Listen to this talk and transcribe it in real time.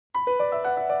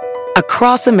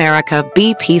Across America,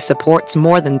 BP supports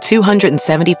more than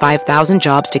 275,000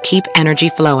 jobs to keep energy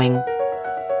flowing.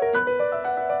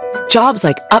 Jobs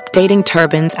like updating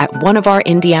turbines at one of our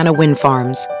Indiana wind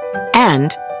farms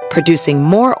and producing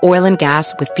more oil and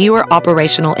gas with fewer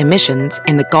operational emissions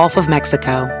in the Gulf of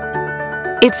Mexico.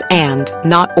 It's and,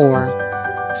 not or.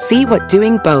 See what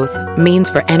doing both means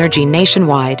for energy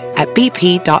nationwide at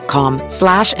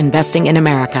bp.com/investing in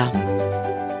America.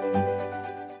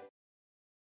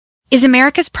 Is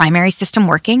America's primary system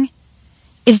working?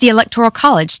 Is the Electoral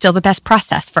College still the best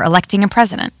process for electing a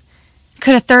president?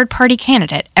 Could a third-party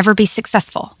candidate ever be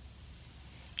successful?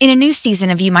 In a new season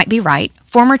of You Might Be Right,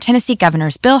 former Tennessee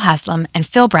governors Bill Haslam and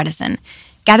Phil Bredesen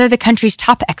gather the country's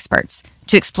top experts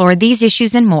to explore these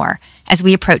issues and more as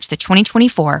we approach the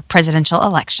 2024 presidential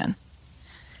election.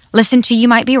 Listen to You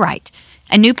Might Be Right,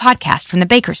 a new podcast from the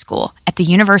Baker School at the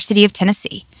University of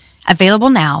Tennessee, available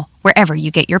now wherever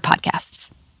you get your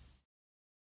podcasts.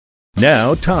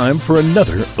 Now, time for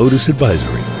another Otis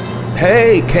Advisory.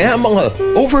 Hey, Kamala,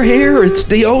 over here, it's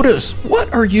Otis.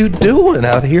 What are you doing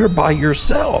out here by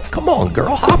yourself? Come on,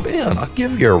 girl, hop in. I'll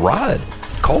give you a ride.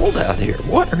 Cold out here.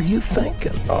 What are you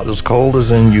thinking? Not as cold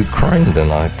as in Ukraine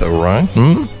tonight, though, right?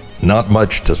 Not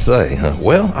much to say, huh?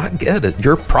 Well, I get it.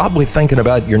 You're probably thinking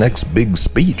about your next big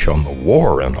speech on the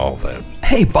war and all that.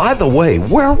 Hey, by the way,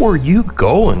 where were you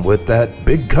going with that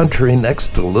big country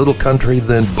next to little country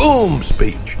then boom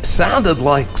speech? Sounded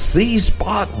like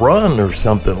C-Spot Run or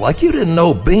something, like you didn't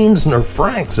know beans nor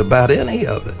franks about any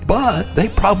of it. But they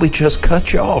probably just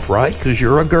cut you off, right? Because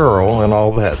you're a girl and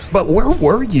all that. But where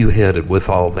were you headed with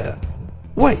all that?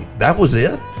 Wait, that was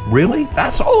it? Really?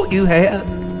 That's all you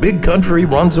had? Big country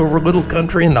runs over little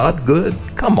country, not good?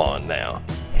 Come on now.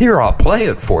 Here, I'll play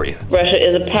it for you. Russia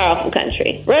is a powerful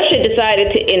country. Russia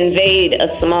decided to invade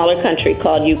a smaller country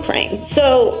called Ukraine.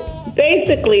 So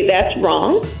basically, that's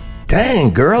wrong.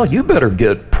 Dang, girl, you better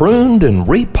get pruned and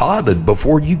repotted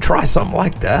before you try something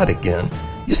like that again.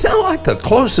 You sound like the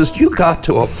closest you got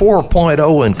to a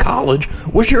 4.0 in college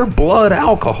was your blood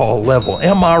alcohol level.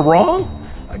 Am I wrong?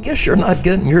 I guess you're not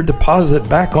getting your deposit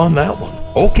back on that one.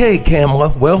 Okay, Kamala,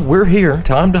 well, we're here.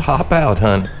 Time to hop out,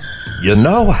 honey. You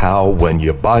know how when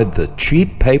you buy the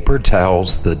cheap paper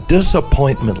towels, the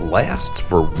disappointment lasts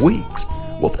for weeks?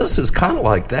 Well, this is kind of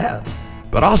like that.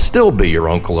 But I'll still be your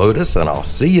Uncle Otis, and I'll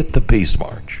see you at the Peace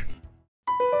March.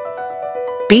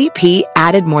 BP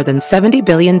added more than $70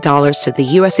 billion to the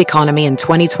U.S. economy in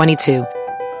 2022.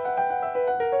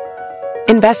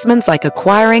 Investments like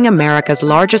acquiring America's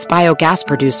largest biogas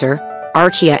producer,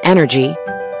 Archaea Energy,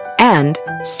 and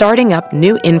starting up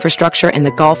new infrastructure in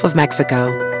the Gulf of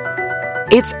Mexico.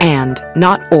 It's and,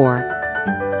 not or.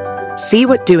 See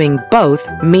what doing both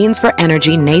means for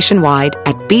energy nationwide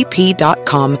at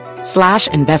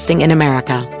bp.com/investing in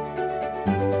America.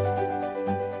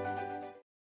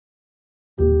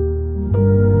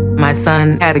 My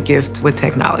son had a gift with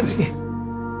technology.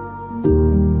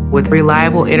 With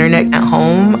reliable internet at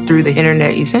home through the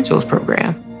Internet Essentials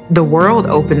program, the world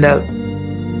opened up.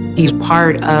 He's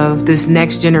part of this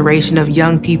next generation of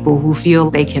young people who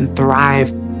feel they can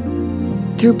thrive.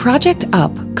 Through Project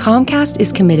UP, Comcast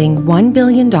is committing $1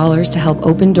 billion to help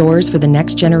open doors for the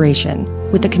next generation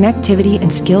with the connectivity and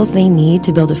skills they need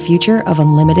to build a future of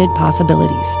unlimited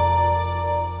possibilities.